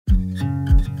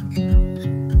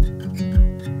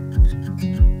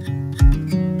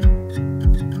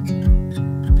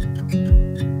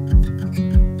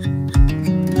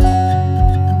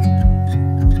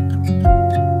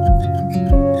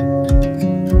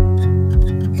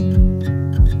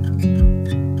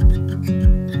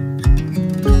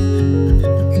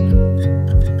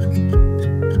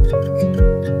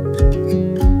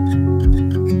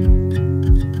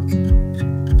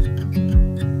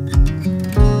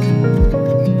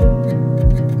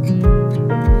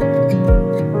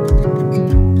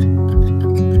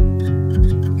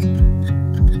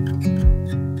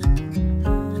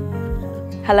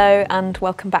Hello and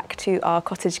welcome back to our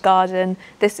cottage garden.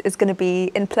 This is going to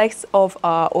be in place of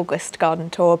our August garden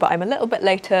tour, but I'm a little bit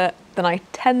later than I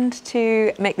tend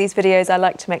to make these videos. I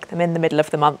like to make them in the middle of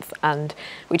the month and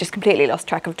we just completely lost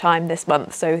track of time this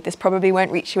month, so this probably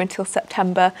won't reach you until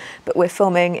September, but we're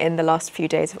filming in the last few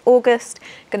days of August.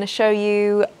 Going to show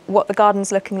you what the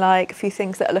garden's looking like, a few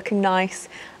things that are looking nice,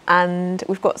 and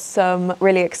we've got some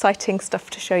really exciting stuff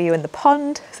to show you in the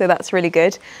pond, so that's really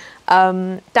good.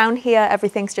 Down here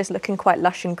everything's just looking quite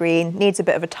lush and green, needs a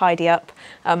bit of a tidy up,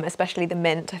 especially the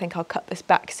mint. I think I'll cut this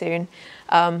back soon.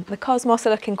 The cosmos are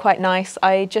looking quite nice.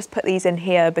 I just put these in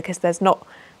here because there's not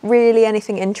really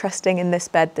anything interesting in this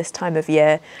bed this time of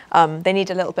year. They need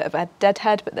a little bit of a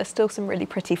deadhead, but there's still some really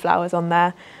pretty flowers on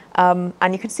there.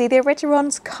 And you can see the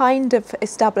Erigeron's kind of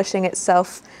establishing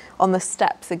itself on the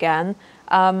steps again.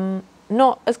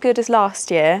 Not as good as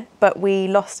last year, but we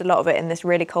lost a lot of it in this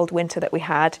really cold winter that we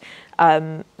had.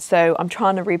 So I'm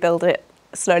trying to rebuild it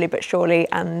slowly but surely,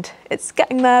 and it's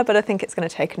getting there, but I think it's going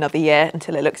to take another year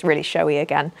until it looks really showy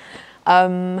again.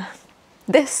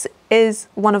 This is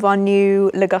one of our new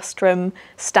ligustrum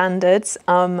standards,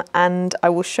 and I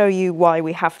will show you why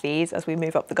we have these as we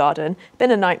move up the garden.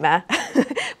 Been a nightmare,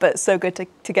 but so good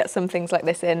to get some things like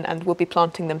this in, and we'll be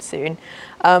planting them soon.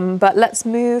 But let's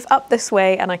move up this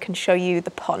way and I can show you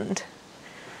the pond.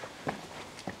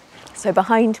 So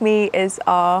behind me is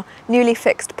our newly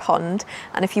fixed pond,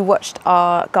 and if you watched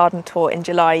our garden tour in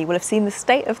July, you will have seen the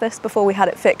state of this before we had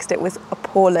it fixed. It was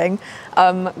appalling.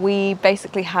 We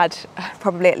basically had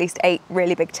probably at least 8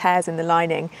 really big tears in the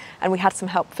lining, and we had some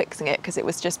help fixing it because it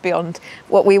was just beyond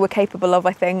what we were capable of,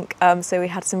 I think. So we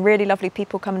had some really lovely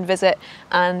people come and visit,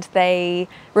 and they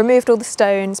removed all the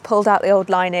stones, pulled out the old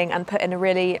lining and put in a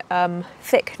really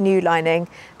thick new lining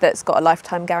that's got a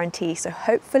lifetime guarantee, so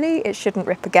hopefully it shouldn't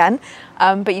rip again.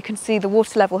 But you can see the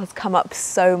water level has come up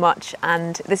so much,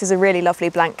 and this is a really lovely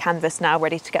blank canvas now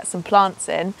ready to get some plants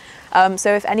in.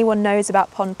 So if anyone knows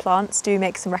about pond plants, do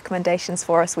make some recommendations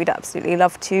for us. We'd absolutely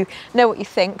love to know what you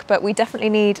think, but we definitely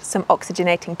need some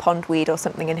oxygenating pondweed or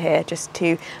something in here just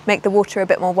to make the water a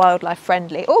bit more wildlife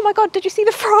friendly. Oh my God, did you see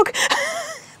the frog?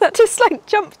 That just like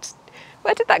jumped.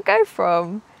 Where did that go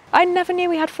from? I never knew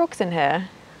we had frogs in here.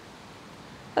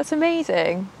 That's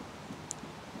amazing.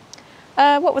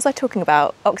 What was I talking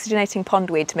about? Oxygenating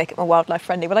pondweed to make it more wildlife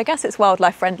friendly. Well, I guess it's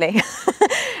wildlife friendly.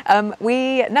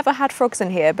 We never had frogs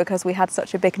in here because we had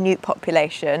such a big newt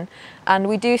population, and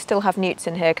we do still have newts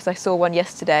in here because I saw one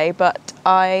yesterday, but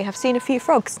I have seen a few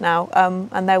frogs now,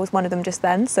 and there was one of them just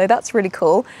then, so that's really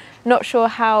cool. Not sure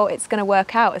how it's going to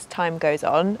work out as time goes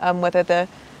on, whether the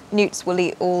newts will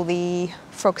eat all the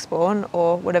frog spawn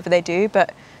or whatever they do,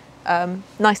 but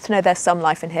nice to know there's some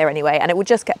life in here anyway, and it will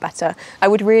just get better. I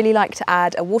would really like to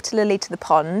add a water lily to the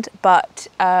pond, but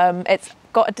it's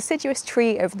got a deciduous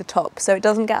tree over the top, so it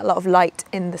doesn't get a lot of light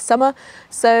in the summer,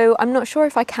 so I'm not sure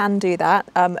if I can do that.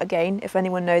 Again, if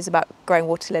anyone knows about growing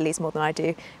water lilies more than I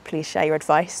do, please share your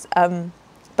advice.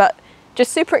 But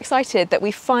just super excited that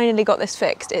we finally got this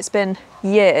fixed. It's been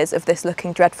years of this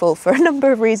looking dreadful for a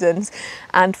number of reasons,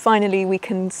 and finally we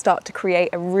can start to create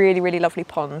a really, really lovely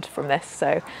pond from this.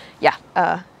 So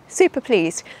yeah, super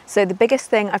pleased. So the biggest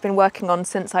thing I've been working on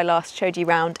since I last showed you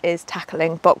around is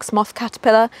tackling box moth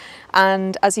caterpillar,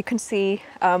 and as you can see,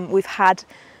 we've had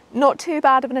not too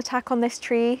bad of an attack on this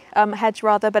tree, hedge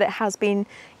rather, but it has been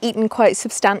eaten quite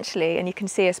substantially, and you can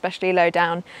see especially low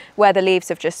down where the leaves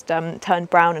have just turned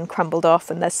brown and crumbled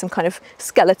off, and there's some kind of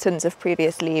skeletons of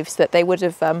previous leaves that they would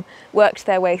have worked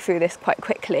their way through this quite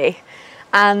quickly.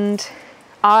 And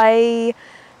I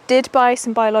did buy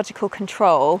some biological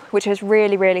control, which has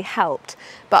really, really helped,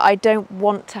 but I don't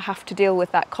want to have to deal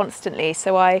with that constantly.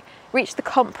 So I reached the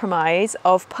compromise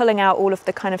of pulling out all of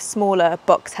the kind of smaller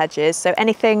box hedges. So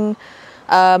anything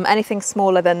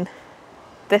smaller than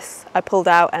this I pulled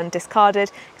out and discarded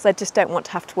because I just don't want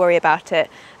to have to worry about it.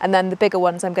 And then the bigger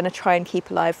ones I'm going to try and keep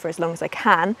alive for as long as I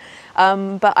can.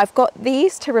 But I've got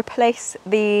these to replace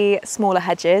the smaller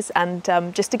hedges, and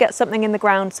just to get something in the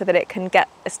ground so that it can get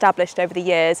established over the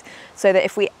years, so that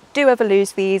if we do ever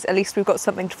lose these, at least we've got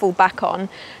something to fall back on.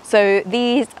 So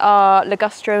these are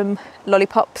ligustrum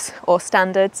lollipops or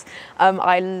standards.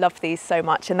 I love these so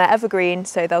much, and they're evergreen,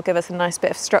 so they'll give us a nice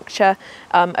bit of structure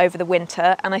over the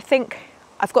winter. And I think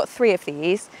I've got 3 of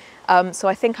these, so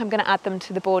I think I'm going to add them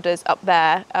to the borders up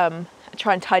there,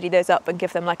 try and tidy those up and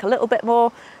give them like a little bit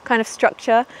more kind of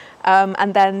structure.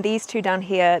 And then these 2 down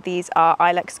here, these are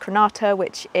Ilex crenata,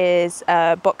 which is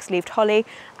box-leaved holly,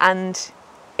 and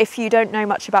if you don't know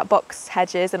much about box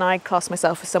hedges, and I class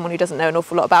myself as someone who doesn't know an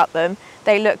awful lot about them,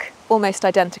 they look almost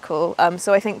identical.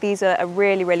 So I think these are a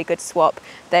really, really good swap.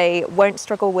 They won't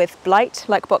struggle with blight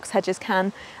like box hedges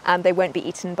can, and they won't be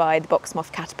eaten by the box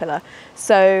moth caterpillar.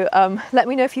 So let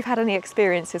me know if you've had any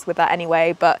experiences with that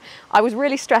anyway, but I was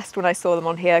really stressed when I saw them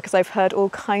on here because I've heard all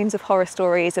kinds of horror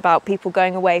stories about people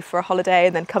going away for a holiday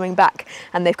and then coming back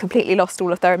and they've completely lost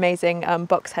all of their amazing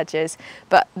box hedges.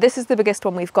 But this is the biggest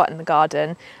one we've got in the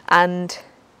garden, and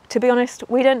to be honest,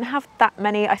 we don't have that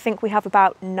many. I think we have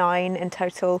about 9 in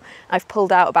total. I've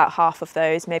pulled out about half of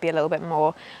those, maybe a little bit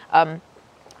more. And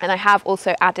I have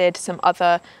also added some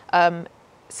other,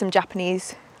 some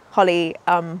Japanese holly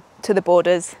to the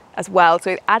borders as well.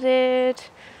 So we've added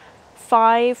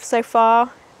 5 so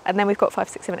far, and then we've got 5,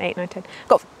 6, 7, 8, 9, 10.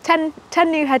 Got 10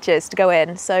 new hedges to go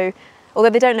in. So although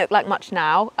they don't look like much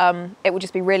now, it will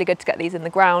just be really good to get these in the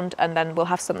ground, and then we'll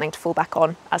have something to fall back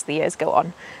on as the years go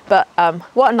on. But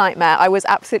what a nightmare. I was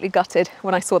absolutely gutted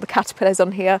when I saw the caterpillars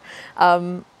on here,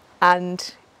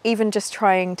 and even just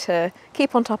trying to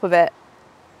keep on top of it,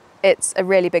 it's a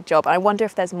really big job. I wonder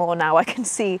if there's more now. I can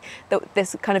see that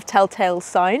this kind of telltale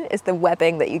sign is the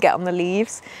webbing that you get on the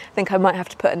leaves. I think I might have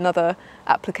to put another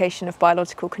application of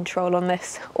biological control on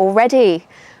this already.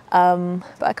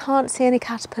 But I can't see any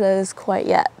caterpillars quite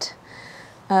yet.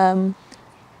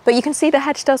 But you can see the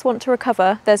hedge does want to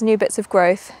recover. There's new bits of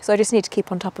growth, so I just need to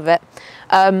keep on top of it.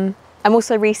 I'm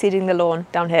also reseeding the lawn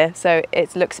down here, so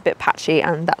it looks a bit patchy,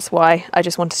 and that's why I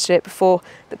just wanted to do it before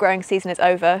the growing season is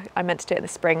over. I meant to do it in the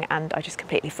spring and I just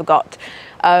completely forgot.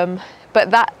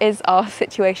 But that is our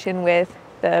situation with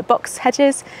the box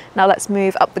hedges. Now let's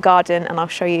move up the garden and I'll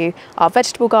show you our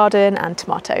vegetable garden and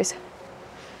tomatoes.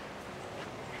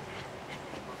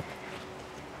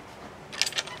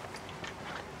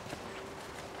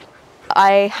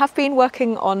 I have been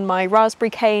working on my raspberry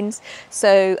canes,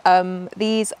 so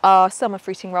these are summer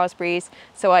fruiting raspberries,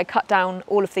 so I cut down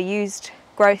all of the used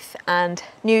growth and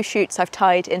new shoots I've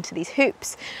tied into these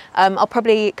hoops. I'll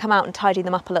probably come out and tidy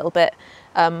them up a little bit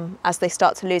as they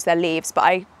start to lose their leaves, but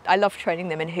I love training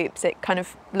them in hoops. It kind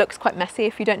of looks quite messy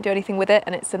if you don't do anything with it,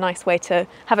 and it's a nice way to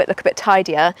have it look a bit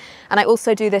tidier. And I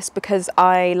also do this because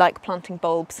I like planting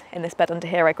bulbs in this bed under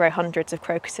here. I grow hundreds of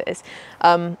crocuses,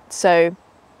 so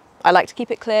I like to keep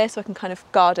it clear so I can kind of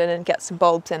garden and get some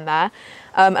bulbs in there.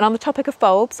 And on the topic of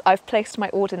bulbs, I've placed my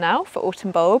order now for autumn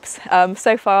bulbs.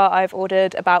 So far I've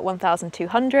ordered about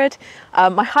 1,200.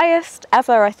 My highest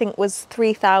ever I think was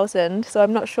 3,000, so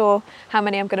I'm not sure how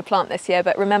many I'm going to plant this year,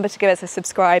 but remember to give us a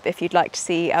subscribe if you'd like to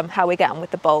see how we get on with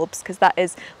the bulbs, because that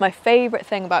is my favourite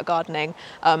thing about gardening,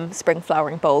 spring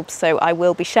flowering bulbs. So I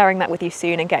will be sharing that with you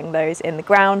soon and getting those in the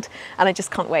ground, and I just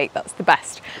can't wait. That's the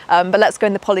best. But let's go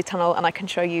in the polytunnel and I can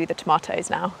show you the tomatoes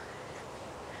now.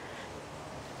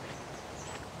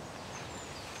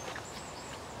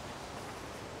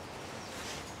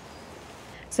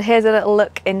 So here's a little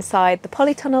look inside the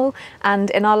polytunnel, and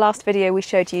in our last video we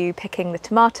showed you picking the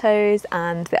tomatoes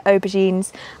and the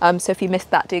aubergines, so if you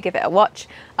missed that, do give it a watch.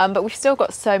 But we've still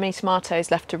got so many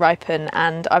tomatoes left to ripen,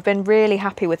 and I've been really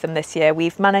happy with them this year.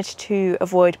 We've managed to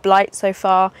avoid blight so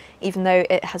far, even though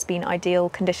it has been ideal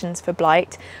conditions for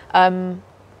blight.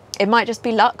 It might just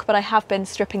be luck, but I have been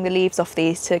stripping the leaves off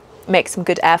these to make some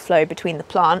good airflow between the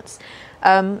plants.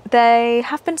 They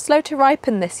have been slow to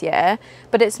ripen this year,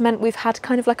 but it's meant we've had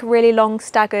kind of like a really long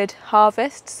staggered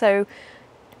harvest. So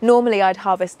normally I'd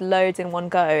harvest loads in one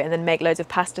go and then make loads of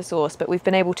pasta sauce, but we've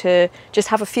been able to just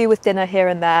have a few with dinner here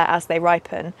and there as they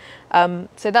ripen.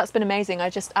 So that's been amazing.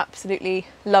 I just absolutely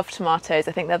love tomatoes.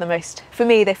 I think they're the most, for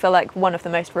me, they feel like one of the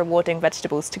most rewarding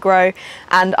vegetables to grow.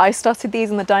 And I started these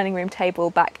on the dining room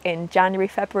table back in January,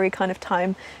 February kind of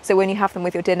time. So when you have them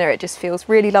with your dinner, it just feels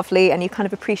really lovely, and you kind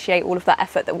of appreciate all of that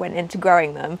effort that went into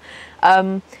growing them.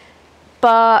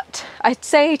 But I'd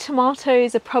say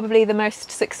tomatoes are probably the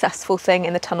most successful thing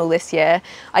in the tunnel this year.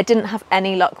 I didn't have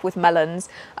any luck with melons.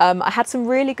 I had some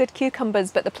really good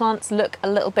cucumbers, but the plants look a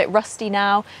little bit rusty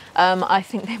now. I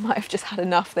think they might have just had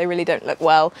enough. They really don't look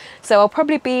well. So I'll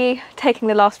probably be taking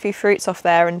the last few fruits off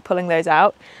there and pulling those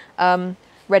out.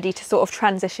 Ready to sort of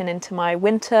transition into my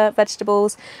winter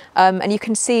vegetables. And you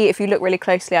can see, if you look really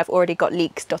closely, I've already got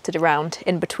leeks dotted around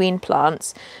in between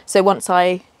plants. So once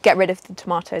I get rid of the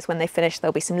tomatoes when they finish,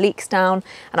 there'll be some leeks down,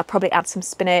 and I'll probably add some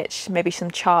spinach, maybe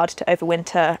some chard to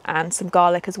overwinter, and some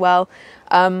garlic as well.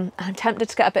 I'm tempted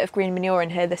to get a bit of green manure in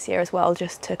here this year as well,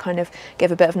 just to kind of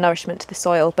give a bit of nourishment to the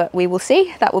soil, but we will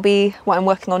see. That will be what I'm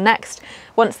working on next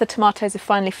once the tomatoes are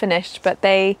finally finished, but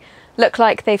they look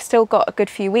like they've still got a good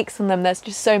few weeks on them. There's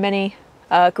just so many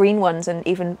green ones, and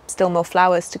even still more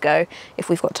flowers to go if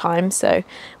we've got time, so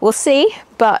we'll see.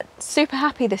 But super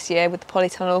happy this year with the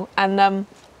polytunnel, and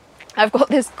I've got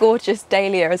this gorgeous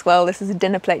dahlia as well. This is a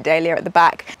dinner plate dahlia at the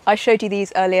back. I showed you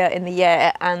these earlier in the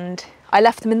year and I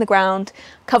left them in the ground,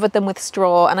 covered them with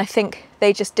straw, and I think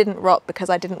they just didn't rot because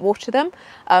I didn't water them.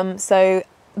 So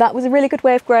that was a really good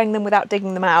way of growing them without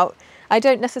digging them out. I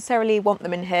don't necessarily want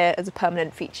them in here as a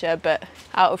permanent feature, but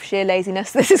out of sheer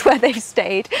laziness, this is where they've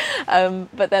stayed.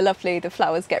 But they're lovely. The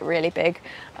flowers get really big.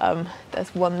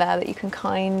 There's one there that you can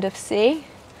kind of see.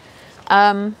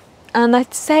 And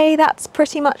I'd say that's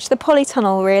pretty much the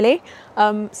polytunnel really.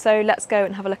 So let's go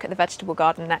and have a look at the vegetable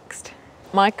garden next.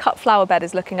 My cut flower bed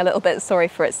is looking a little bit sorry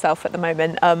for itself at the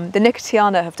moment. The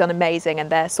Nicotiana have done amazing and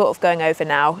they're sort of going over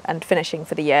now and finishing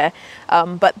for the year.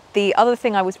 But the other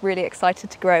thing I was really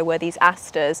excited to grow were these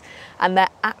asters, and they're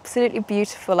absolutely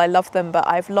beautiful. I love them, but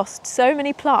I've lost so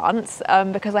many plants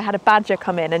because I had a badger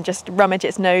come in and just rummage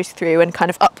its nose through and kind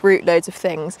of uproot loads of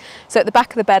things. So at the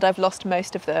back of the bed I've lost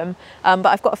most of them, but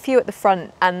I've got a few at the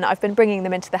front and I've been bringing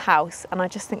them into the house and I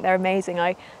just think they're amazing.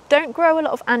 I don't grow a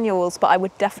lot of annuals, but I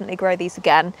would definitely grow these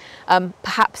again.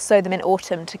 Perhaps sow them in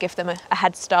autumn to give them a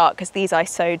head start, because these I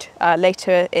sowed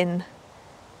later in,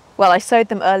 well, I sowed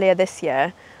them earlier this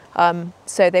year,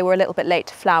 so they were a little bit late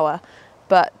to flower,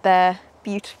 but they're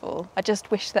beautiful. I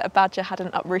just wish that a badger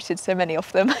hadn't uprooted so many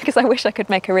of them because I wish I could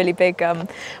make a really big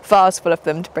vase full of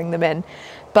them to bring them in.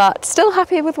 But still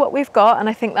happy with what we've got, and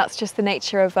I think that's just the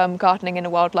nature of gardening in a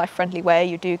wildlife friendly way.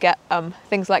 You do get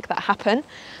things like that happen.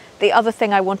 The other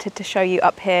thing I wanted to show you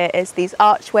up here is these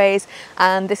archways,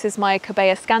 and this is my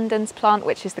Cobaea scandens plant,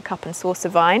 which is the cup and saucer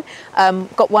vine.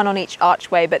 Got one on each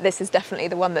archway, but this is definitely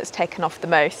the one that's taken off the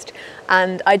most.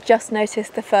 And I just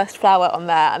noticed the first flower on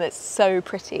there and it's so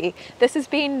pretty. This has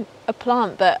been a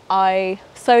plant that I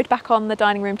sowed back on the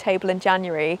dining room table in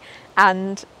January,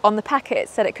 and on the packet it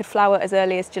said it could flower as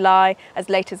early as July, as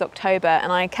late as October,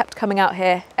 and I kept coming out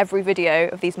here every video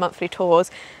of these monthly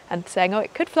tours and saying, oh,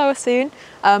 it could flower soon,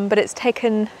 but it's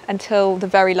taken until the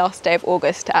very last day of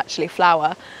August to actually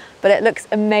flower. But it looks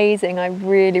amazing. I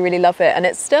really love it, and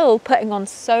it's still putting on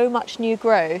so much new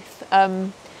growth.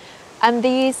 And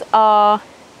these are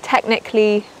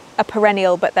technically a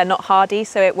perennial, but they're not hardy,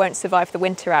 so it won't survive the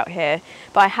winter out here.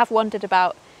 But I have wondered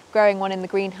about growing one in the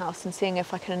greenhouse and seeing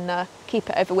if I can keep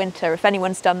it over winter. If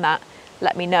anyone's done that,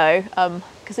 let me know,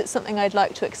 because it's something I'd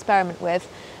like to experiment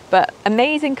with. But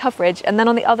amazing coverage. And then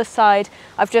on the other side,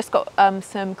 I've just got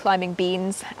some climbing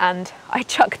beans, and I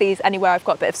chuck these anywhere I've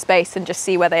got a bit of space and just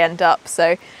see where they end up.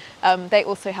 So they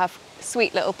also have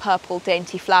sweet little purple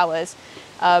dainty flowers,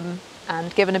 and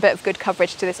given a bit of good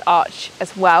coverage to this arch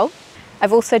as well.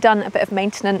 I've also done a bit of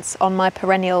maintenance on my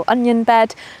perennial onion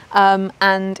bed,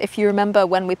 and if you remember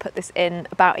when we put this in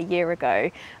about a year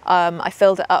ago, I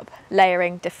filled it up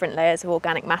layering different layers of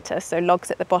organic matter, so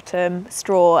logs at the bottom,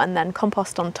 straw, and then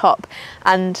compost on top.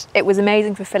 And it was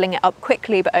amazing for filling it up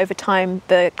quickly, but over time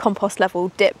the compost level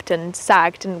dipped and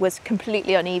sagged and was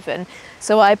completely uneven.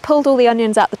 So I pulled all the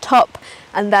onions out the top,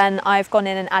 and then I've gone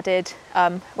in and added,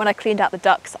 when I cleaned out the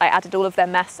ducks, I added all of their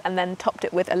mess and then topped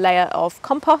it with a layer of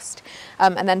compost,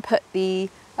 and then put the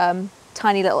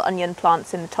tiny little onion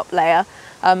plants in the top layer.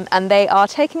 And they are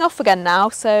taking off again now,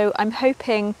 so I'm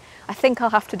hoping, I think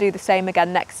I'll have to do the same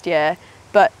again next year,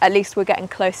 but at least we're getting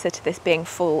closer to this being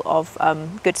full of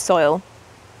good soil.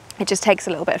 It just takes a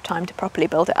little bit of time to properly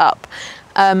build it up.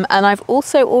 And I've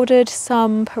also ordered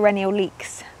some perennial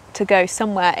leeks to go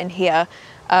somewhere in here.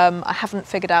 I haven't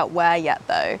figured out where yet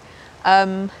though.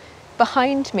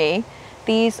 Behind me,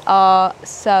 these are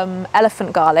some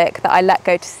elephant garlic that I let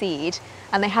go to seed,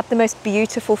 and they had the most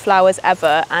beautiful flowers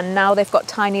ever, and now they've got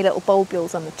tiny little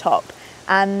bulbules on the top.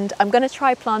 And I'm going to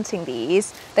try planting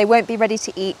these. They won't be ready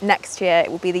to eat next year,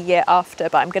 it will be the year after,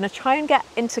 but I'm going to try and get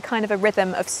into kind of a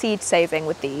rhythm of seed saving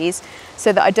with these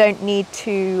so that I don't need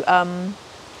to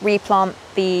replant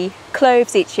the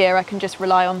cloves each year. I can just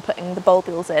rely on putting the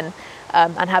bulbules in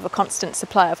and have a constant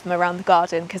supply of them around the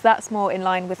garden, because that's more in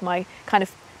line with my kind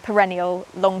of perennial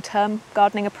long-term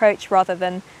gardening approach rather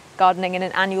than gardening in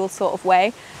an annual sort of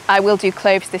way. I will do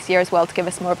cloves this year as well to give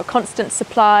us more of a constant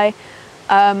supply,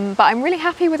 but I'm really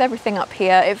happy with everything up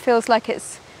here. It feels like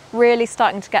it's really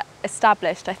starting to get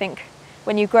established. I think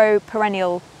when you grow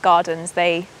perennial gardens,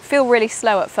 they feel really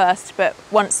slow at first, but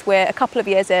once we're a couple of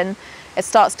years in, it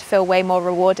starts to feel way more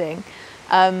rewarding.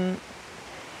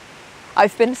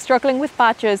 I've been struggling with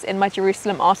badgers in my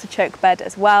Jerusalem artichoke bed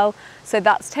as well, so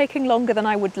that's taking longer than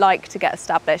I would like to get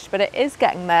established, but it is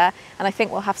getting there, and I think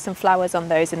we'll have some flowers on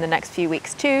those in the next few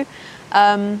weeks too.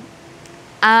 And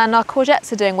our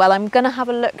courgettes are doing well. I'm going to have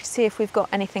a look to see if we've got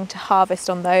anything to harvest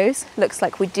on those. Looks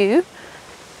like we do.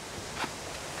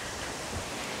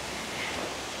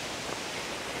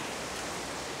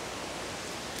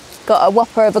 Got a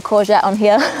whopper of a courgette on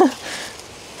here.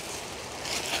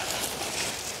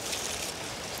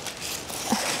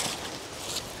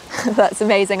 That's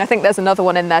amazing. I think there's another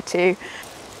one in there too.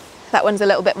 That one's a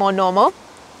little bit more normal.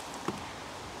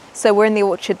 So we're in the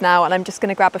orchard now, and I'm just going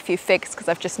to grab a few figs because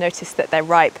I've just noticed that they're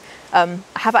ripe. I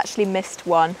have actually missed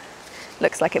one.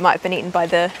 Looks like it might have been eaten by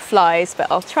the flies,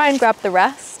 but I'll try and grab the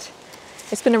rest.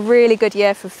 It's been a really good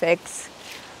year for figs.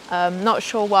 Not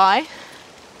sure why,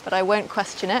 but I won't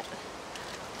question it.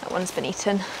 That one's been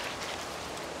eaten.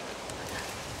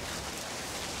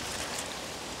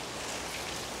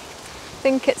 I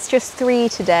think it's just 3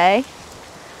 today.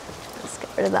 Let's get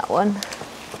rid of that one.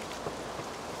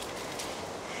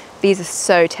 These are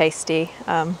so tasty.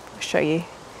 I'll show you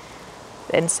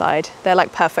the inside. They're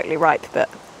like perfectly ripe, but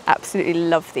absolutely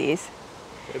love these.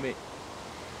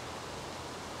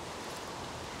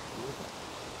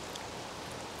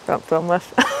 Don't film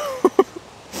with.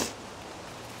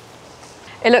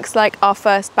 It looks like our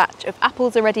first batch of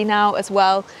apples are ready now as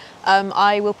well.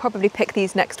 I will probably pick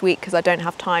these next week because I don't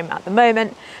have time at the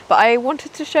moment, but I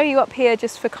wanted to show you up here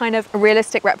just for kind of a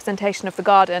realistic representation of the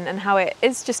garden and how it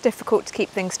is just difficult to keep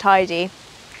things tidy.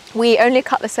 We only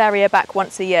cut this area back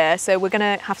once a year, so we're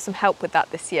going to have some help with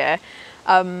that this year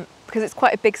because it's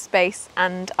quite a big space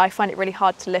and I find it really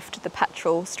hard to lift the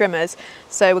petrol strimmers.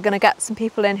 So we're going to get some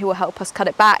people in who will help us cut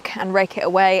it back and rake it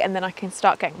away, and then I can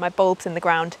start getting my bulbs in the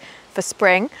ground for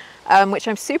spring, which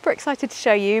I'm super excited to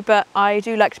show you, but I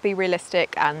do like to be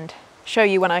realistic and show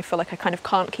you when I feel like I kind of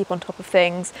can't keep on top of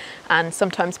things, and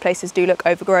sometimes places do look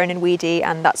overgrown and weedy,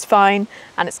 and that's fine,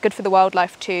 and it's good for the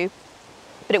wildlife too,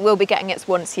 but it will be getting its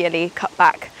once yearly cut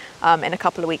back in a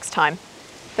couple of weeks' time.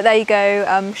 But there you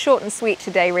go, short and sweet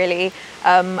today really.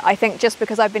 I think just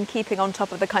because I've been keeping on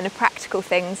top of the kind of practical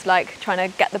things like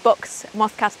trying to get the box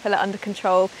moth caterpillar under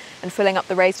control and filling up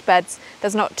the raised beds,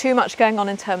 there's not too much going on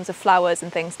in terms of flowers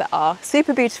and things that are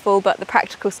super beautiful, but the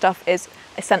practical stuff is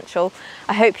essential.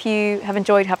 I hope you have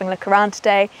enjoyed having a look around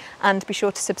today, and be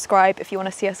sure to subscribe if you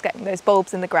want to see us getting those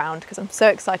bulbs in the ground because I'm so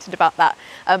excited about that.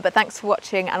 But thanks for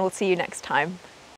watching, and we'll see you next time.